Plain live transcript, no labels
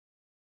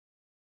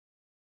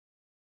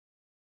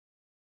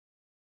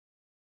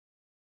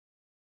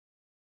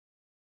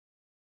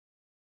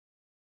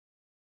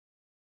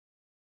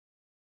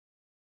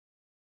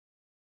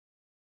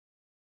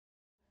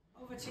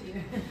Over to you.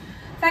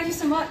 Thank you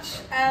so much.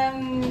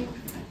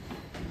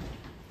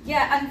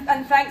 Yeah,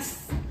 and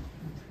thanks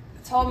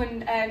Tom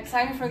and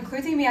Simon for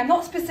including me. I'm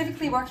not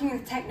specifically working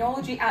with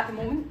technology at the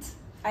moment.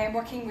 I am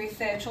working with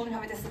children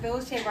who have a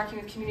disability. I'm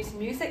working with community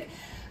music.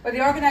 But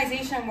the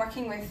organisation I'm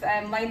working with,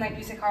 Limelight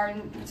Music, are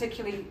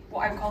particularly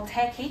what I would call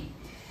techie.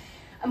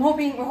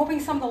 We're hoping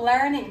some of the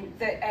learning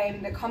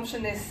that comes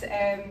from this,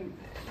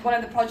 one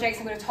of the projects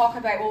I'm going to talk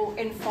about, will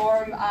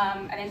inform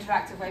an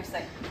interactive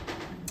website.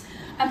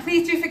 And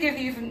please do forgive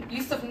the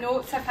use of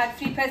notes. I've had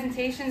 3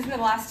 presentations in the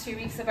last 2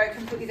 weeks about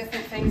completely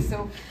different things,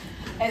 so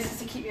it's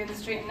just to keep you on the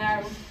straight and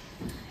narrow.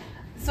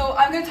 So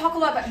I'm going to talk a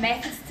lot about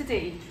methods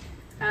today.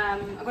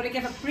 I'm going to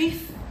give a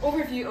brief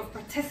overview of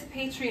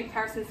participatory and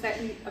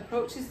person-centered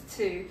approaches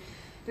to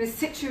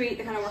situate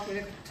the kind of work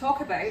we're going to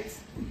talk about.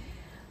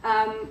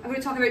 I'm going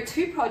to talk about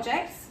 2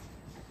 projects.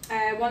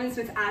 One is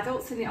with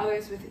adults and the other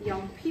is with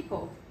young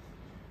people.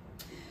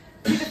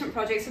 2 different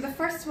projects. So the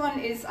first one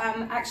is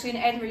actually an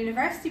Edinburgh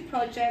University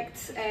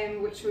project,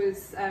 which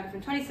was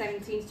from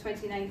 2017 to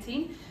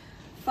 2019,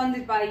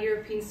 funded by a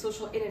European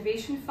Social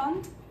Innovation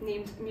Fund,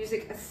 named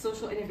Music as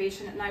Social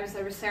Innovation, and I was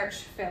a research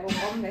fellow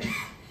on this.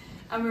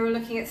 And we were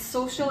looking at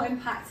social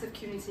impacts of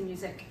community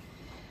music.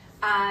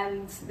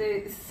 And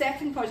the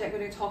second project we're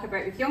going to talk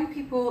about with young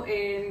people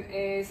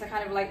is a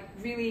kind of like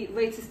really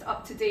latest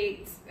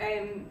up-to-date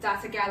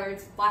data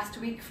gathered last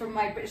week from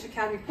my British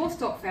Academy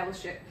postdoc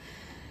fellowship.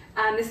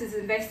 And this is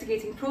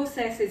investigating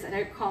processes and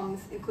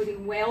outcomes,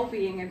 including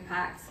well-being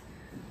impacts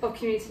of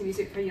community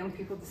music for young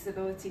people with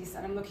disabilities.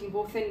 And I'm looking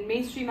both in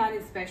mainstream and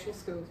in special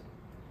schools.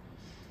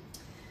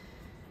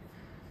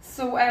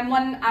 So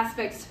one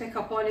aspect to pick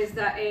up on is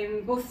that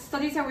both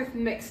studies are with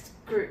mixed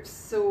groups.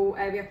 So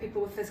we have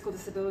people with physical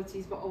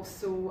disabilities, but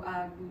also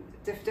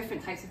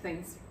different types of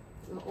things,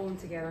 all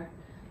together.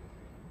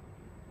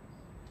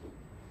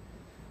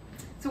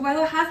 So while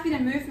there has been a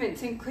movement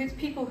to include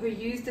people who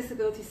use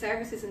disability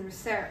services in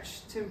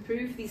research to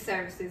improve these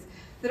services,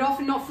 they're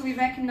often not fully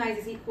recognised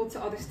as equal to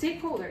other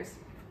stakeholders.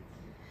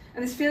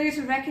 And this failure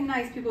to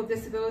recognise people with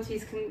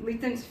disabilities can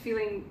lead them to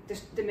feeling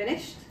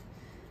diminished,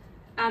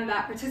 and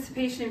that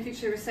participation in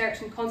future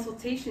research and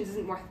consultations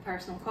isn't worth the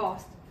personal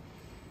cost.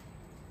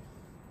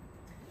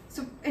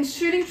 So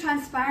ensuring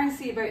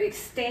transparency about the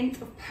extent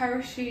of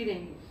power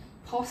sharing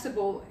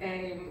possible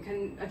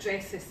can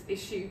address this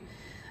issue.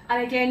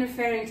 And again,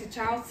 referring to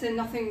Charlton,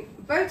 nothing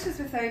about us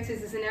without us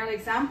is an early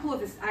example of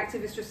this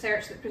activist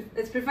research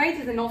that's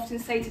provided an often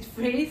cited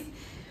phrase,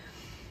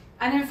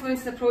 an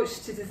influenced approach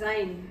to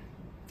design.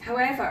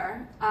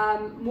 However,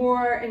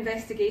 more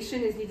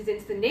investigation is needed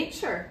into the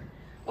nature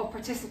of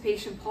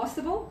participation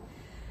possible,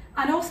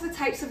 and also the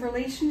types of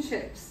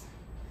relationships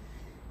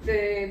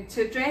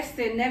to address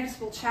the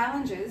inevitable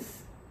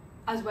challenges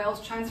as well as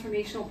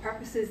transformational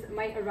purposes that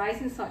might arise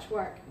in such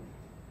work.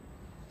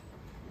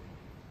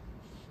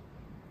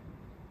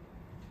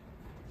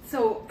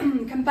 So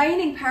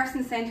combining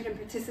person-centered and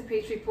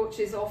participatory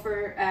approaches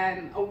offer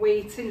a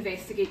way to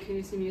investigate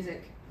community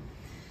music.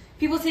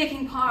 People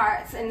taking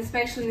part, and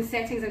especially in the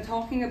settings I'm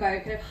talking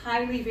about, can have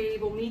highly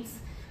variable needs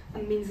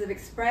and means of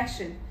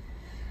expression.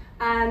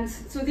 And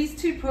so these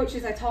 2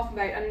 approaches I talk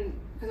about, and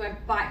because my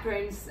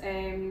background's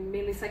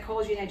mainly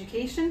psychology and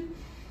education,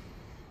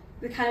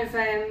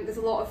 there's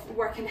a lot of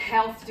work in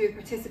health to do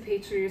with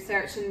participatory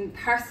research, and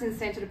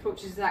person-centered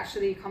approaches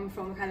actually come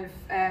from a kind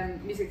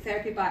of music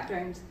therapy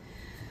background.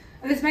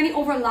 And there's many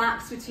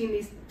overlaps between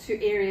these 2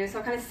 areas, so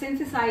I'll kind of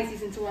synthesize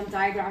these into one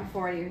diagram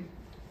for you.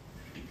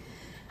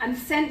 And the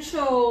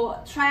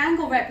central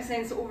triangle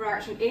represents the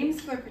overarching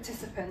aims for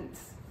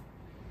participants,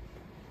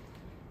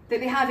 that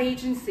they have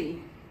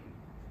agency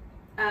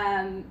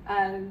and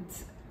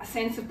a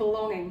sense of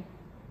belonging.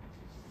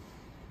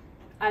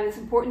 And it's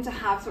important to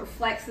have sort of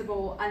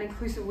flexible and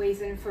inclusive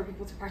ways in for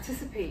people to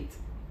participate.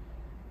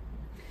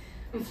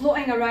 And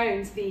floating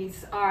around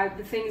these are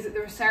the things that the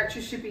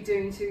researchers should be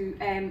doing to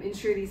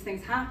ensure these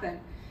things happen.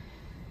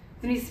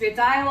 There needs to be a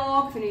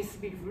dialogue, there needs to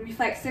be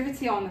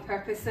reflexivity on the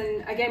purpose,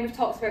 and again we've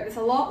talked about this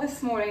a lot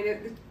this morning,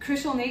 the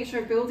crucial nature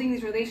of building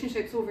these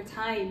relationships over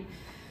time,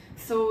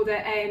 so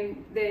that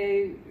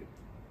the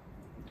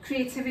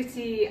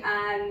creativity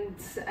and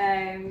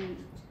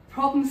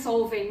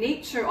problem-solving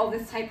nature of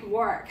this type of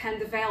work can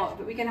develop,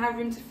 but we can have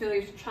room to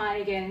failure to try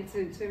again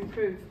to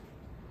improve.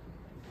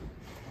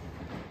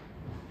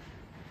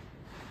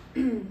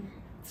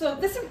 So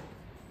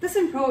this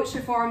approach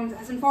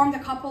has informed a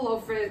couple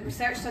of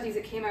research studies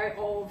that came out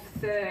of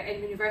the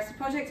Edinburgh University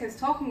project I was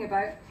talking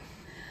about.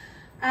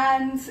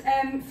 And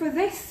for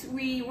this,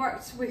 we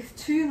worked with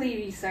 2 lay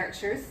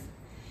researchers,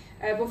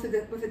 both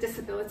with a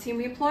disability, and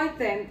we employed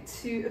them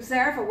to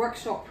observe a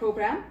workshop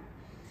programme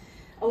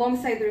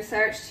alongside the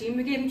research team.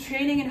 We gave them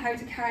training in how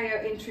to carry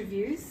out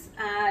interviews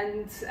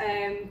and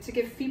to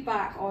give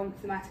feedback on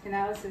thematic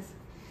analysis.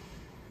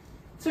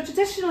 So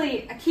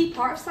traditionally, a key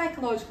part of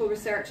psychological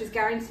research is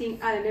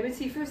guaranteeing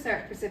anonymity for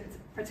research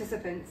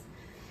participants.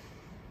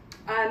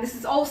 And this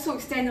is also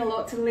extending a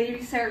lot to lay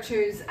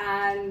researchers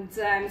and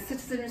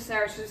citizen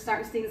researchers are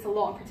starting to see this a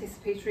lot in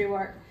participatory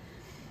work.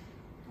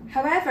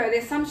 However, the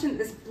assumption that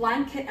this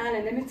blanket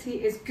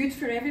anonymity is good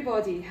for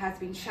everybody has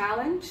been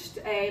challenged,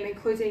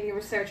 including a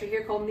researcher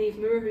here called Niamh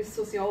Moore, who's a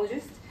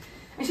sociologist.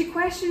 And she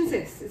questions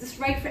this. Is this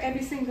right for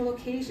every single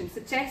occasion?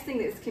 Suggesting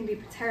that this can be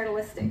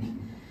paternalistic.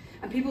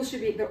 And people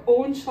should make their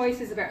own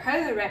choices about how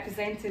they're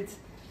represented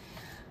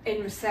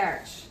in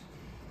research.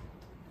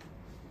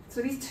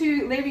 So these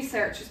two lay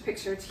researchers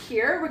pictured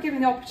here were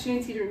given the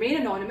opportunity to remain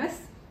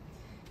anonymous,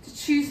 to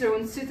choose their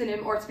own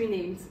pseudonym or to be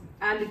named.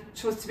 And they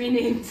chose to be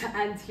named,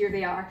 and here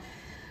they are.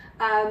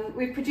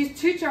 We've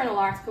produced 2 journal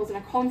articles and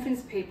a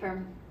conference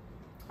paper,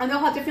 and they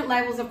all have different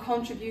levels of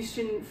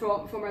contribution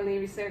from our lay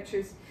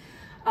researchers.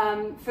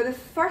 For the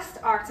first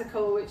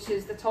article, which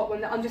is the top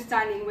one, the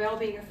Understanding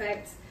Wellbeing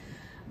Effects,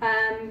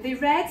 they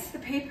read the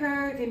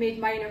paper, they made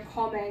minor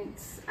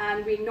comments,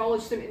 and we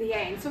acknowledged them at the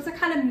end. So it's a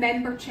kind of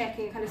member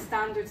checking, kind of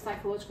standard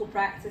psychological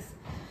practice.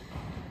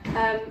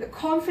 The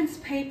conference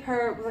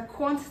paper was a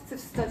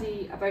quantitative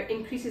study about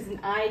increases in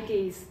eye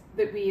gaze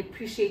that we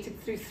appreciated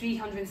through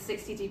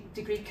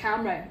 360-degree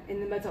camera in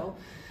the middle.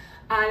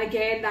 And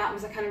again, that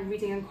was a kind of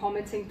reading and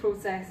commenting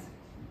process.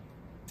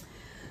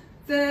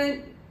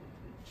 The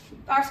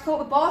article at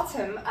the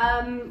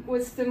bottom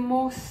was the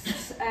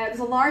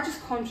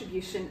largest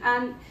contribution,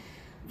 and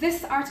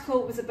this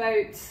article was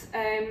about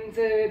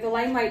the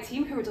Limelight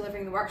team who were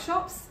delivering the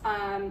workshops,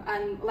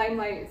 and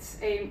Limelight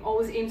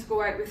always aim to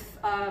go out with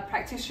a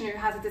practitioner who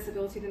has a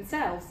disability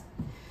themselves.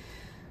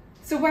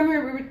 So when we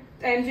were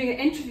doing an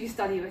interview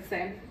study with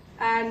them,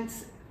 and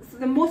so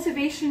the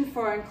motivation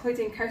for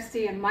including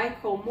Kirsty and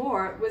Michael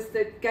Moore was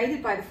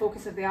guided by the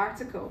focus of the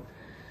article.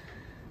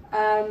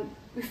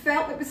 We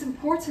felt it was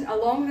important,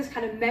 along with this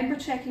kind of member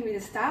checking we'd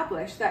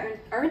established, that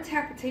our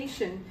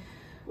interpretation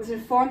was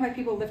informed by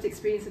people's lived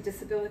experience of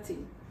disability.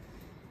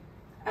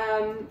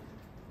 And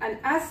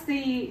as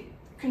they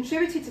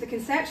contributed to the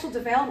conceptual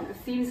development of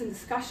themes and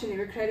discussion, they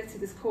were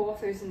credited as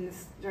co-authors in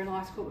this journal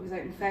article that was out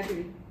in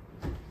February.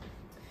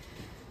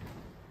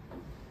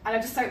 And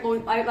I've just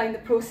outlined the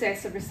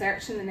process of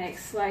research in the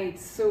next slide.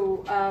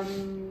 So,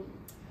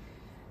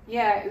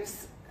 yeah, it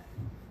was,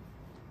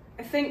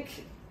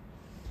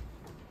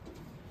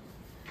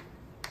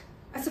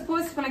 I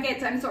suppose when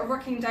I'm sort of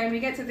working down, we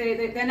get to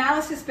the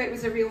analysis bit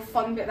was a real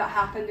fun bit that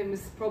happened and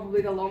was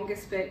probably the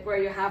longest bit,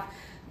 where you have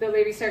the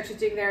lay researchers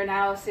doing their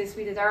analysis,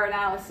 we did our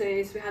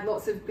analysis, we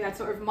had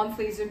sort of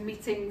monthly Zoom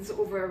meetings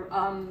over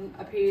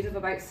a period of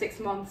about 6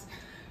 months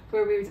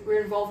where we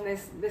were involved in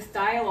this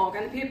dialogue,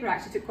 and the paper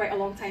actually took quite a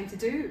long time to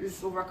do. It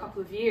was over a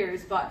couple of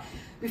years, but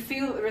we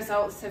feel that the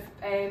results have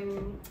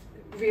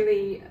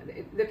really,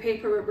 the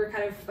paper, we're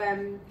kind of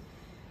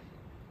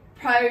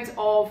proud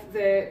of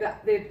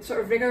the sort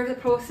of rigour of the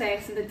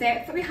process and the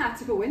depth that we had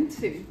to go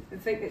into. I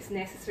think it's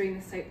necessary in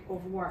this type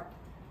of work.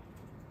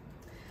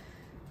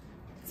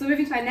 So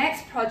moving to my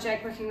next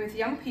project, working with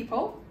young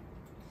people.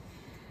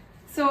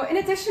 So in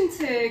addition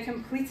to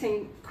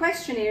completing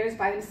questionnaires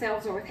by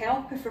themselves or with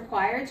help if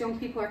required, young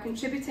people are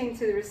contributing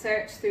to the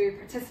research through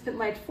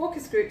participant-led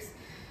focus groups.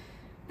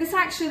 This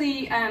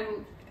actually,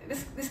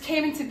 this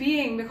came into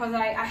being because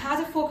I had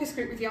a focus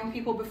group with young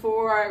people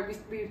before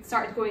we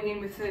started going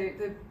in with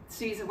the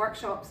series of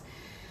workshops.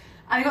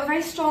 And I got a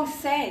very strong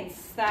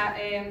sense that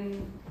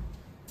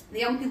the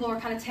young people were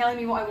kind of telling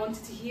me what I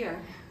wanted to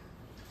hear.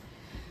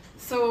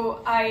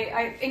 So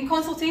I, in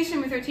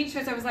consultation with their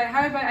teachers, I was like,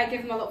 how about I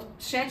give them a little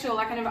schedule,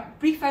 a kind of a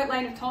brief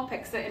outline of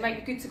topics that it might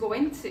be good to go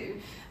into,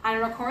 and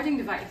a recording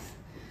device.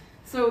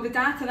 So the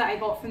data that I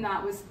got from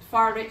that was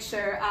far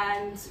richer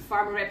and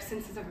far more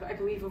representative, I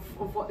believe,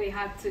 of what they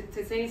had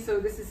to say. So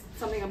this is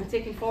something I'm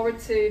taking forward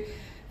to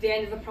the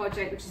end of the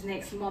project, which is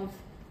next month.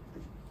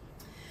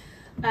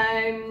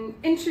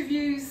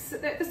 Interviews,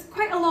 there's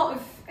quite a lot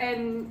of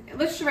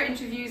literature about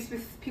interviews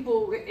with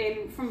people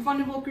from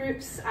vulnerable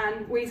groups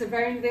and ways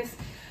around this.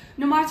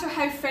 No matter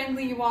how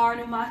friendly you are,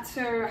 no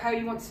matter how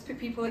you want to put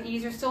people at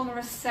ease, you're still in a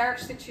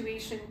research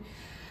situation,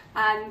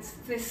 and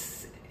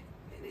this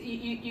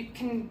you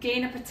can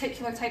gain a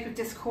particular type of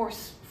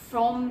discourse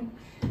from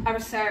a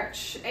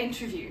research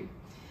interview.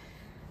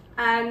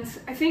 And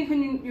I think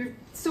when you're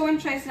so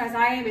interested as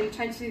I am in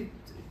trying to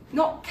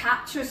not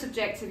capture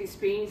subjective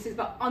experiences,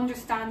 but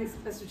understand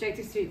the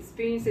subjective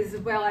experiences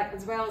as well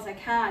as I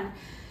can,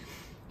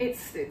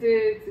 it's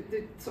the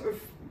sort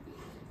of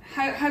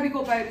how we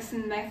go about this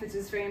in the methods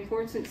is very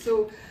important.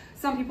 So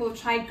some people have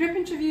tried group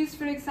interviews,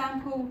 for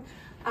example,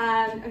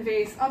 and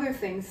various other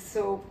things.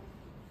 So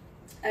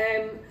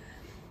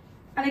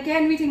and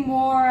again, reading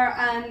more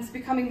and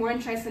becoming more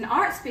interested in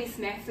arts-based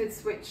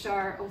methods, which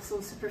are also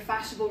super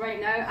fashionable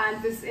right now,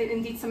 and there's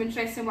indeed some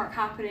interesting work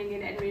happening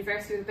in Edinburgh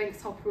University with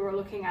Binkstop, who are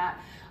looking at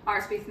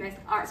arts-based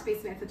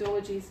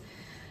methodologies.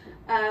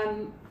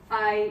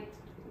 I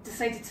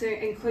decided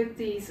to include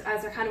these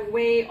as a kind of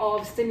way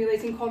of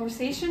stimulating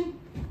conversation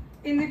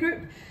in the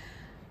group.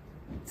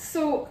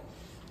 So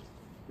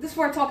this is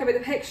where I talk about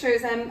the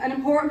pictures. An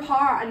important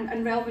part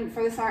and relevant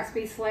for this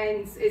arts-based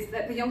lens is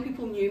that the young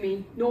people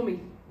know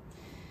me.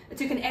 I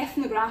took an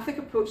ethnographic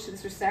approach to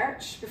this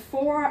research.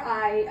 Before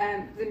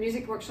the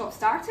music workshop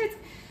started,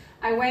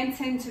 I went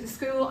into the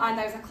school and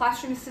I was a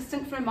classroom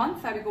assistant for a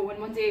month. I would go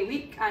in 1 day a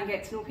week and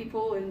get to know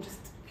people and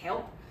just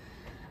help.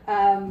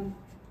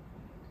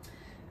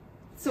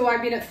 So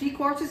I've been at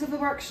 3/4 of the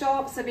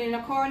workshops, I've been in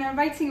a corner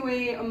writing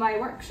away on my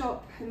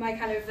workshop, my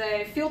kind of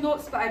field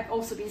notes, but I've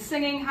also been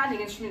singing, handing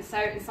instruments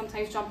out, and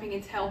sometimes jumping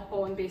in to help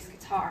on bass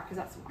guitar, because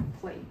that's what I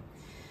play.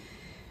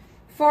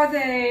 For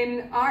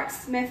the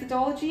arts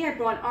methodology, I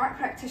brought an art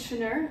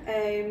practitioner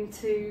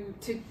to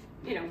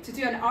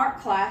do an art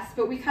class,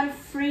 but we kind of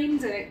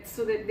framed it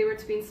so that they were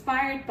to be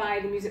inspired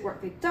by the music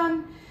work they'd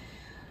done.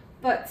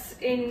 But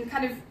in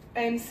kind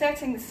of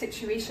setting the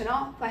situation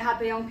up, I had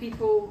the young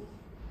people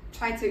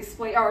try to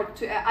explain,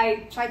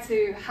 I tried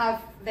to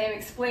have them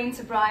explain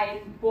to Brian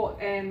what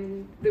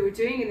they were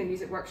doing in the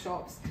music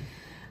workshops.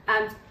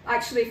 And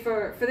actually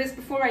for this,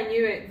 before I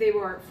knew it, they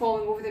were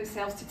falling over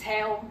themselves to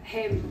tell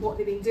him what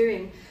they've been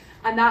doing.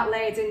 And that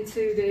led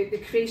into the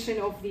creation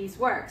of these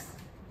works.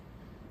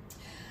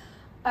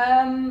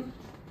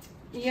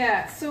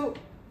 Yeah, so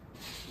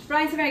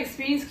Brian's a very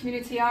experienced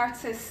community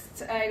artist.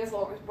 He does a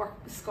lot of work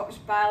with Scottish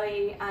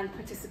ballet and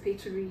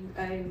participatory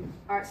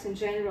arts in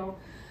general.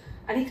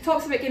 And he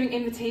talks about giving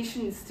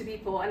invitations to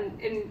people,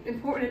 and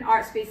important in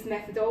arts-based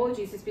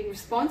methodologies is being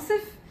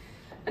responsive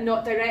and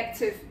not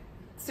directive.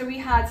 So we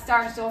had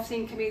started off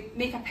saying, can we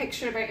make a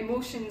picture about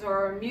emotions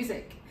or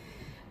music?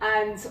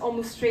 And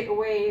almost straight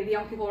away, the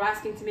young people were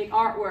asking to make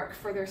artwork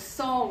for their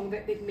song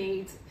that they'd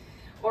made,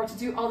 or to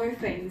do other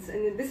things,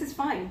 and this is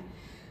fine.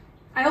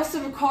 I also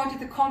recorded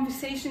the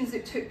conversations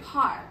that took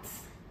part.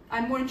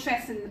 I'm more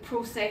interested in the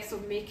process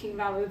of making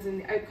rather than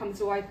the outcomes,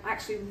 so I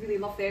actually really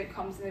love the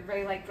outcomes and they're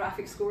very like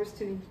graphic scores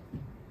to me.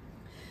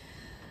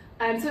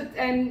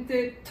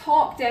 The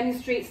talk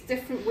demonstrates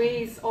different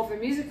ways of a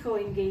musical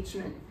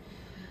engagement.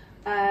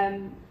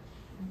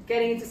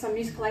 Getting into some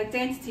musical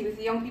identity with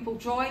the young people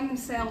drawing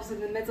themselves in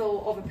the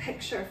middle of a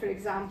picture, for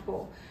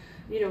example.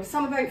 You know,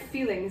 some about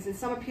feelings and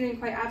some appearing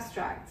quite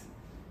abstract.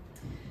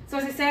 So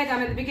as I said,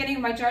 I'm at the beginning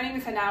of my journey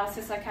with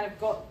analysis. I kind of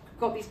got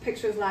these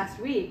pictures last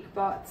week,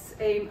 but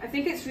I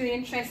think it's really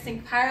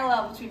interesting,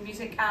 parallel between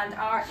music and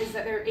art is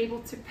that they're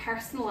able to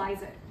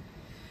personalise it.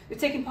 They're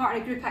taking part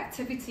in a group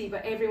activity,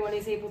 but everyone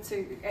is able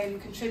to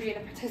contribute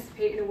and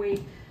participate in a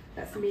way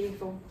that's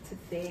meaningful to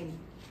them.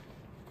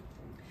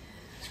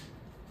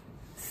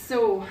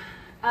 So,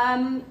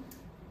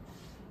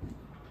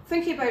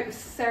 thinking about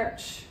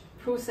research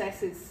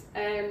processes,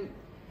 I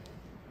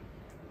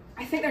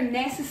think they're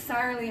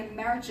necessarily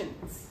emergent.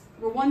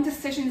 Where one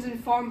decision is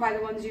informed by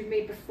the ones you've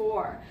made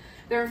before.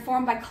 They're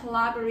informed by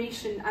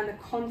collaboration and the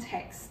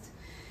context.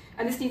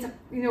 And this needs,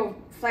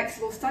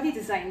 flexible study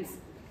designs.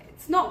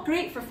 It's not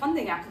great for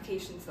funding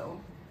applications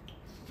though.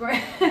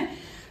 And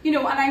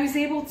I was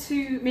able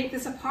to make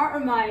this a part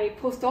of my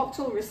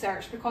postdoctoral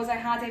research because I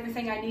had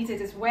everything I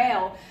needed as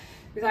well.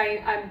 Because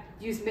I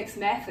used mixed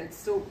methods,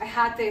 so I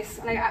had this,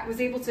 and I was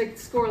able to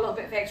score a little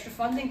bit of extra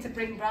funding to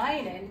bring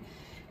Brian in,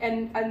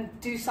 and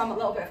do a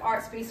little bit of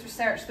arts-based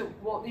research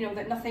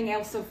that nothing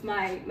else of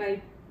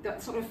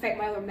that sort of affect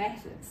my other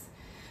methods.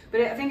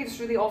 But I think it just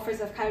really offers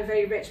a kind of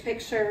very rich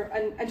picture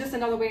and just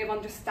another way of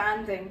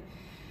understanding.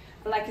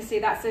 And like I say,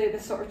 that's the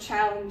sort of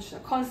challenge, a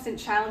constant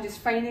challenge is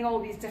finding all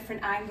these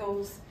different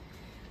angles.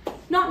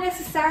 Not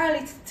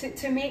necessarily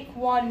to make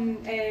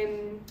one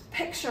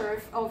picture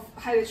of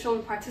how the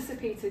children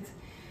participated.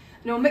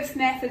 Mixed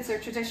methods are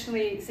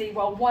traditionally say,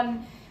 well,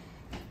 one,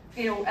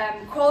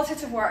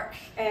 qualitative work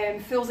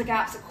fills the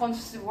gaps that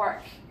quantitative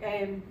work,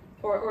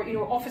 or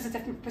offers a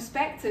different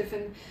perspective.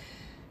 And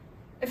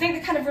I think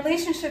the kind of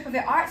relationship of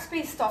the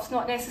arts-based stuff's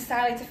not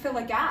necessarily to fill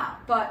a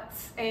gap, but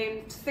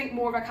to think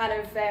more of a kind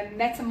of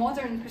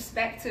meta-modern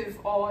perspective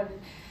on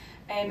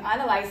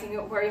analysing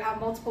it, where you have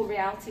multiple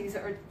realities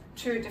that are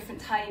true at different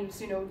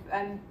times,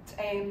 and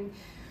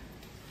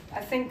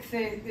I think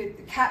the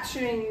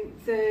capturing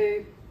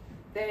the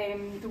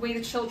way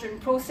the children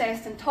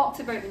processed and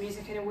talked about the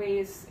music in a way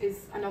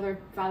is another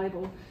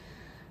valuable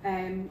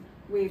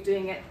way of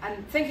doing it.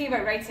 And thinking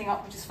about writing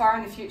up, which is far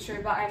in the future,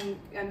 but I'm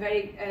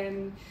very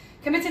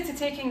committed to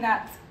taking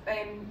that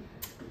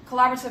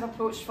collaborative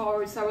approach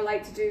forward. So I would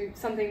like to do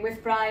something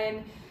with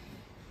Brian,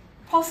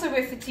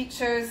 possibly with the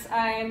teachers,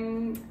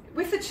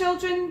 with the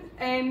children.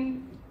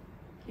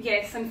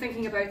 Yes, I'm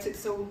thinking about it,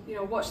 so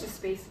watch this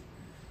space.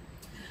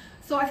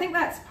 So I think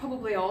that's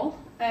probably all.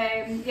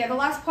 Yeah, the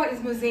last point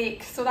is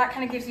mosaic, so that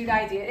kind of gives you the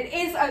idea. It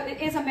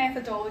is a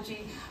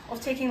methodology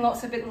of taking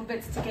lots of little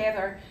bits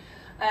together.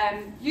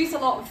 Use a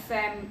lot with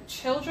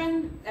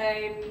children,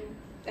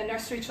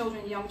 nursery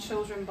children, young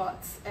children,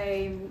 but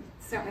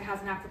certainly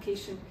has an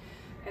application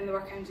in the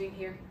work I'm doing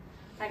here.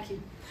 Thank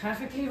you.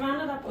 Perfectly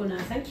rounded up, Una.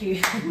 Thank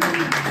you.